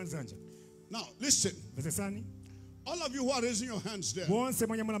 Now, listen. All of you who are raising your hands there, come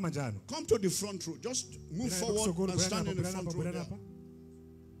to the front row. Just move forward and stand in the front row there.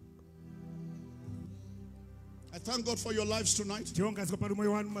 I thank God for your lives tonight.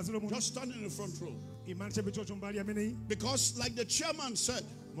 Just stand in the front row. Because like the chairman said,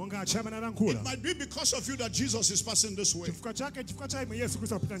 it might be because of you that Jesus is passing this way.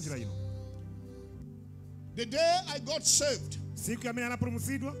 The day I got saved,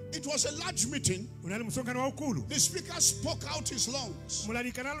 it was a large meeting. The speaker spoke out his lungs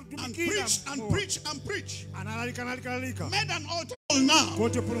and preached and preached and preached. Made an altar now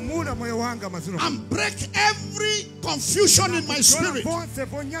and break every confusion in my spirit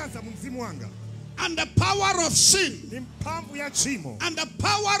and the power of sin and the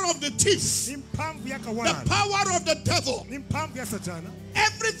power of the thief, the power of the devil.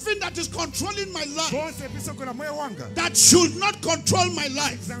 Everything that is controlling my life, that should not control my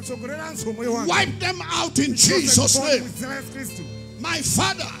life, wipe them out in Jesus' name. My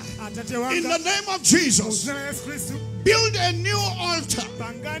Father, in the name of Jesus, build a new altar.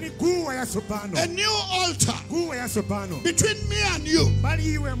 A new altar between me and you,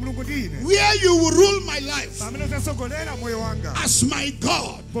 where you will rule my life as my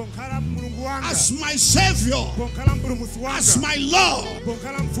God, as my Savior, as my Lord,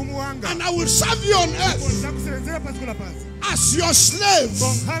 and I will serve you on earth as your slave,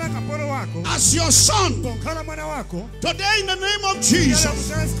 as your son. Today, in the name of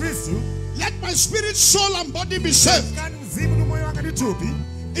Jesus, let my spirit, soul, and body be saved.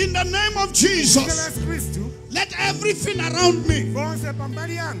 In the name of Jesus, let everything around me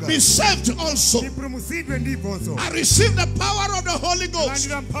be saved also. I receive the power of the Holy Ghost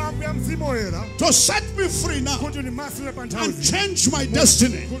to set me free now and change my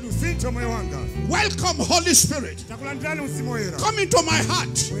destiny. Welcome, Holy Spirit. Come into my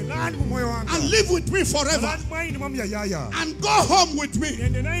heart and live with me forever. And go home with me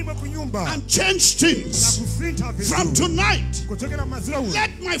and change things. From tonight,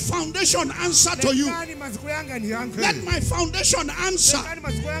 let my foundation answer to you. Let my foundation answer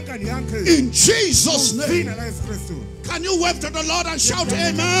in Jesus' name. Can you wave to the Lord and shout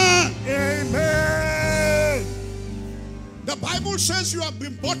amen? Amen. The Bible says you have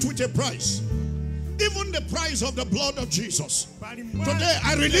been bought with a price. Even the price of the blood of Jesus. Today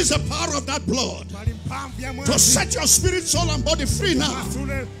I release the power of that blood to set your spirit, soul, and body free now.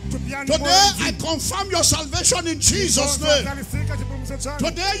 Today I confirm your salvation in Jesus' name.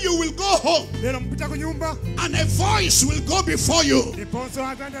 Today you will go home and a voice will go before you,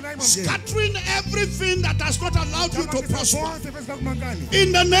 scattering everything that has not allowed you to prosper.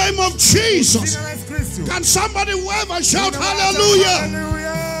 In the name of Jesus. Can somebody wave and shout hallelujah?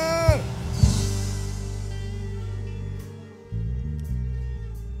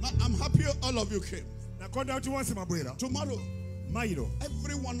 I'm happy all of you came. Tomorrow,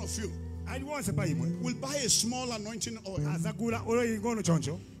 every one of you will buy a small anointing oil.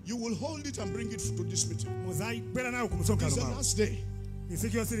 You will hold it and bring it to this meeting. It's the last day.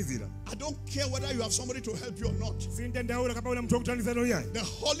 I don't care whether you have somebody to help you or not. The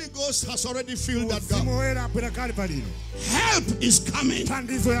Holy Ghost has already filled that gap. Help is coming. I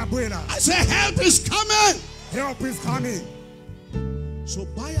say help is coming. Help is coming. So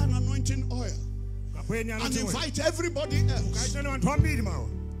buy an anointing oil and invite everybody else.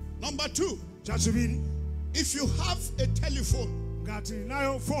 Number 2, if you have a telephone, I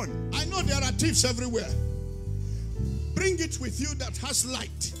know there are thieves everywhere. Bring it with you that has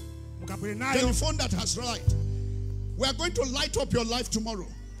light. Telephone that has light. We are going to light up your life tomorrow.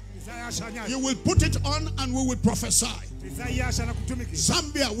 You will put it on and we will prophesy.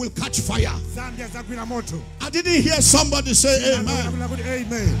 Zambia will catch fire. I didn't hear somebody say amen.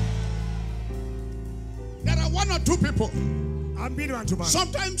 Amen. There are 1 or 2 people.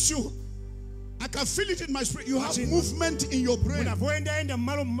 Sometimes I can feel it in my spirit. You have movement in your brain.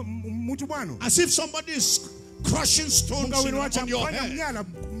 As if somebody is crushing stones on your head.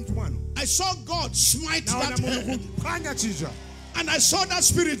 I saw God smite that head. And I saw that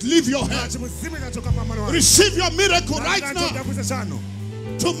spirit leave your head. Receive your miracle right now.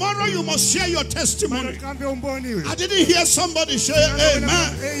 Tomorrow you must share your testimony. I didn't hear somebody say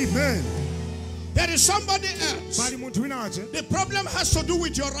amen. Amen. There is somebody else. The problem has to do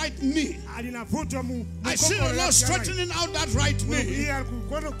with your right knee. I see the Lord straightening out that right knee.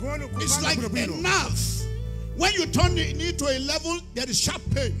 It's like a nerve. When you turn the knee to a level, there is sharp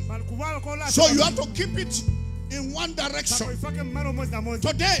pain. So you have to keep it in one direction.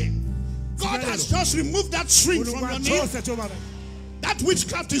 Today, God has just removed that string from your knee. That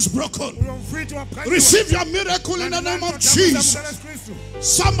witchcraft is broken. Receive your miracle in the name of Jesus.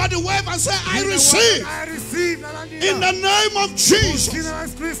 Somebody wave and say, I receive. In the name of Jesus.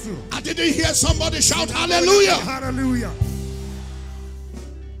 I didn't hear somebody shout hallelujah. Hallelujah.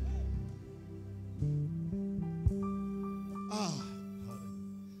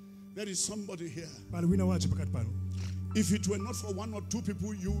 There is somebody here. If it were not for 1 or 2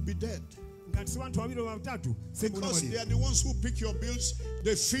 people, you will be dead. Because they are the ones who pick your bills,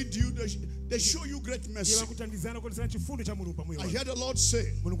 they feed you, they show you great mercy. I hear the Lord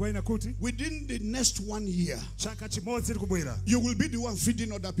say, within the next 1 year, you will be the one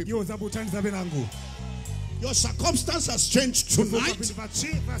feeding other people. Your circumstance has changed tonight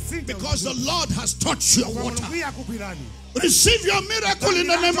because the Lord has touched your water. Receive your miracle in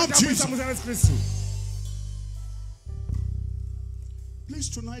the name of Jesus. Please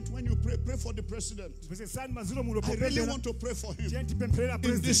tonight when you pray, pray for the president. I really want to pray for him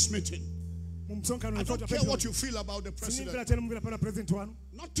in this meeting. I don't care what you feel about the president.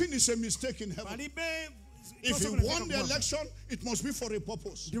 Nothing is a mistake in heaven. If he won the election, it must be for a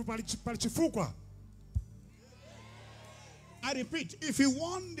purpose. I repeat, if he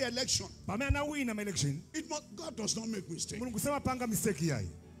won the election, God does not make mistakes.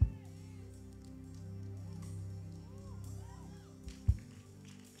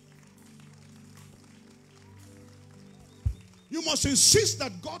 You must insist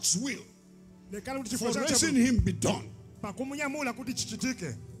that God's will for raising him be done. Let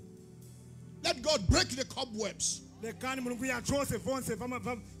God break the cobwebs.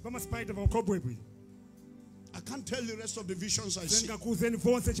 I can't tell the rest of the visions I see.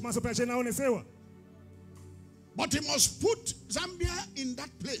 But he must put Zambia in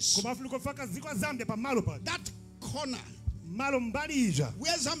that place. That corner.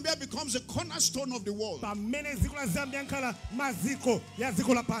 Where Zambia becomes a cornerstone of the world.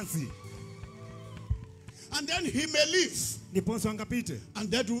 And then he may leave.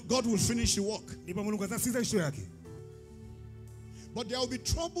 And then God will finish the work. But there will be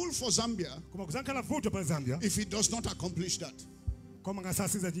trouble for Zambia if he does not accomplish that.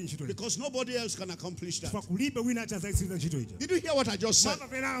 Because nobody else can accomplish that. Did you hear what I just said?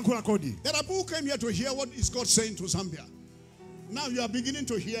 There are people who came here to hear what is God saying to Zambia. Now you are beginning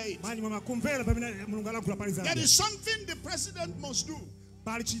to hear it. There is something the president must do.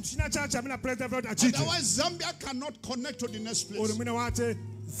 Otherwise Zambia cannot connect to the next place. And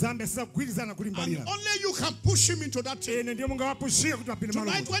only you can push him into that thing.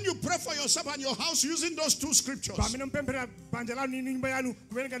 Tonight when you pray for yourself and your house using those 2 scriptures,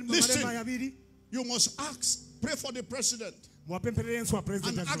 listen, you must pray for the president.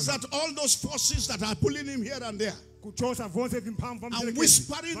 And ask that all those forces that are pulling him here and there and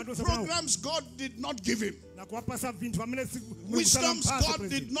whispering programs God did not give him, wisdoms God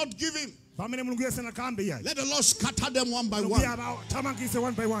did not give him, let the Lord scatter them one by one,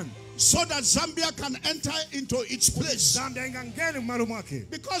 so that Zambia can enter into its place.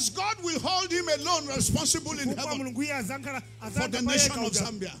 Because God will hold him alone responsible in heaven for the nation of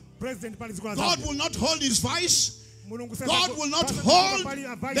Zambia. God will not hold his vice. God will not hold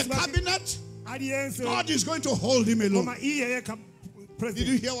the cabinet. God is going to hold him alone. Did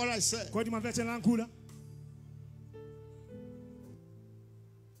you hear what I said?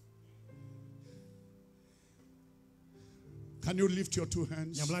 Can you lift your two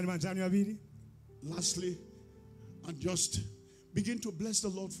hands? Lastly, and just begin to bless the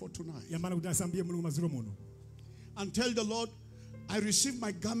Lord for tonight. And tell the Lord, I receive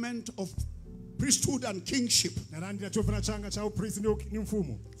my garment of priesthood and kingship for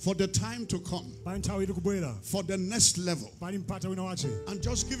the time to come, for the next level. And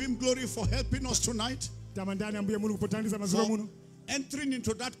just give him glory for helping us tonight, for entering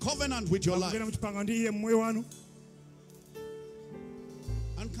into that covenant with your life.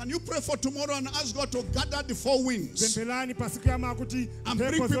 And can you pray for tomorrow and ask God to gather the four winds and bring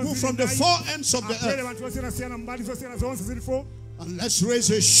people from the four ends of the earth? And let's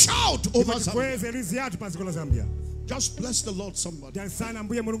raise a shout over Zambia. Just bless the Lord, somebody.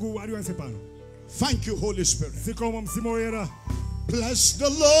 Thank you, Holy Spirit. Bless the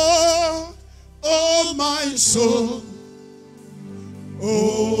Lord, oh my soul.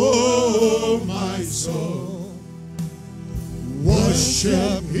 Oh, my soul.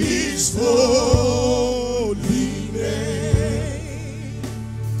 Worship his holy name.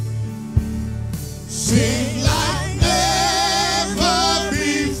 Sing like never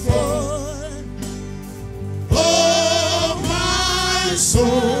before. Oh, my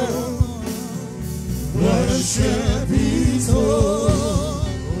soul. Worship his holy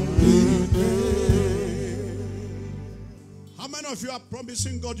name. How many of you are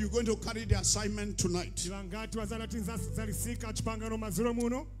promising God you're going to carry the assignment tonight?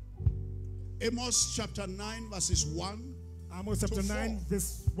 Amos chapter 9 verses 1 Amos chapter 9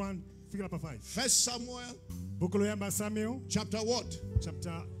 verse 1 figure number 5. First Samuel chapter what?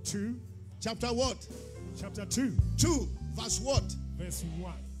 Chapter 2. Chapter what? Chapter 2. 2 verse what? Verse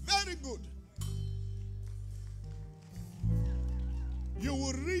 1. Very good. You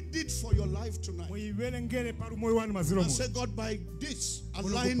will read it for your life tonight. And say, God, by this,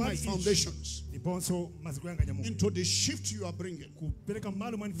 align my foundations into the shift you are bringing. And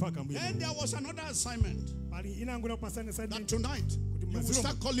there was another assignment that tonight you will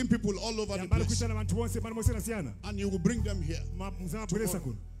start calling people all over the place. And you will bring them here. How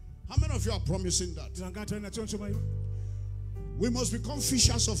many of you are promising that? We must become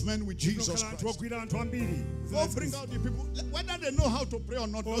fishers of men with Jesus Christ. Go bring out the people. Whether they know how to pray or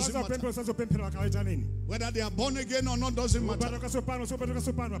not doesn't matter. Whether they are born again or not doesn't matter.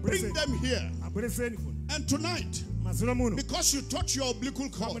 Bring them here. And tonight, because you touch your umbilical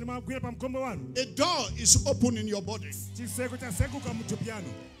cord, a door is open in your body.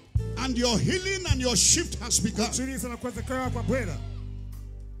 And your healing and your shift has begun.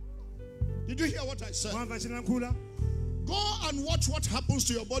 Did you hear what I said? Go and watch what happens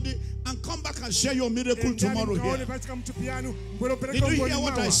to your body and come back and share your miracle tomorrow here. Did you hear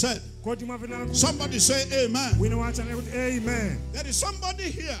what I said? Somebody say amen. Amen. There is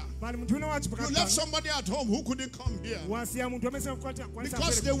somebody here. You left somebody at home who couldn't come here because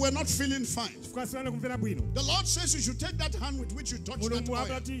they were not feeling fine. The Lord says you should take that hand with which you touched that oil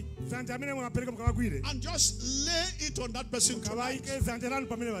and just lay it on that person tonight and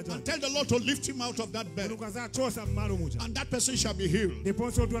tell the Lord to lift him out of that bed. And that person shall be healed.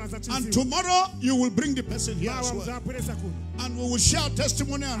 And tomorrow you will bring the person here as well. And we will share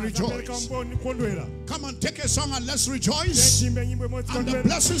testimony and rejoice. Come and take a song and let's rejoice. And the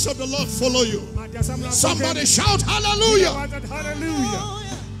blessings of the Lord follow you. Somebody shout hallelujah. Hallelujah.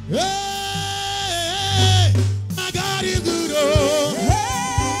 Hey, my God is good. Oh.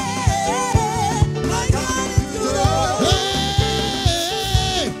 My God is good.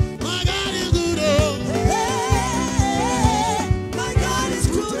 Hey, my God is good. Oh. My God is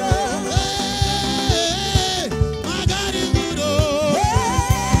good. Hey, my God is good. Oh.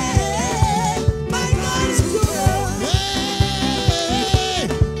 My God is good. Hey,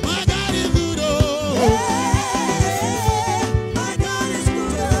 my God is good. Oh. My God is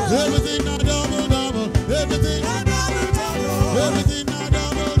good. Everything now double double. Everything now double double. Everything now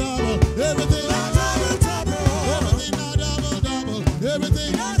double double. Everything now double double. Everything now double double.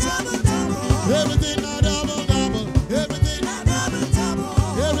 Everything now double double. Everything now double double. Everything now double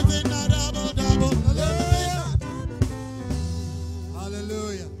double. Everything now double double.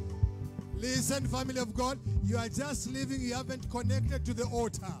 Hallelujah. Listen, family of God, you are just living, you haven't connected to the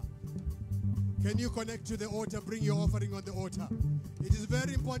altar. Can you connect to the altar? Bring your offering on the altar. It is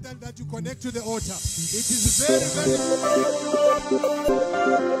very important that you connect to the altar. It is very, very